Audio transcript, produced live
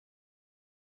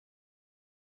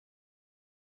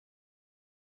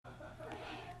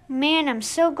Man, I'm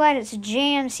so glad it's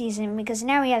jam season because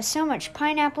now we have so much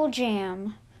pineapple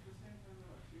jam.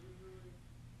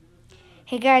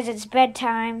 Hey guys, it's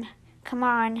bedtime. Come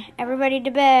on, everybody to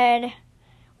bed.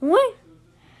 What?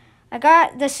 I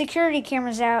got the security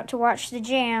cameras out to watch the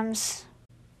jams.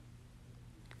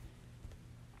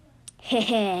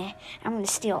 Hehe, I'm gonna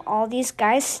steal all these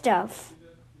guys' stuff.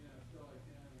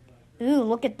 Ooh,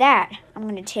 look at that. I'm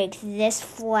gonna take this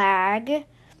flag.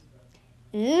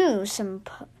 Ooh, some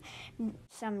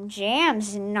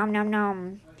jams. Nom nom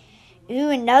nom. Ooh,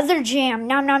 another jam.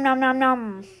 Nom nom nom nom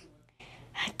nom.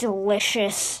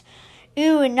 Delicious.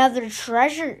 Ooh, another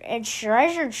treasure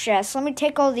chest. Let me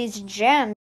take all these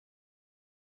gems.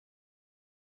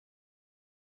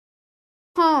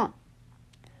 Huh.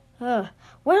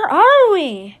 Where are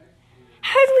we?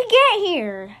 How did we get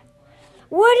here?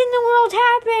 What in the world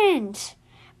happened?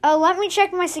 Let me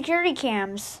check my security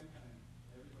cams.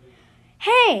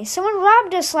 Hey, someone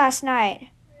robbed us last night.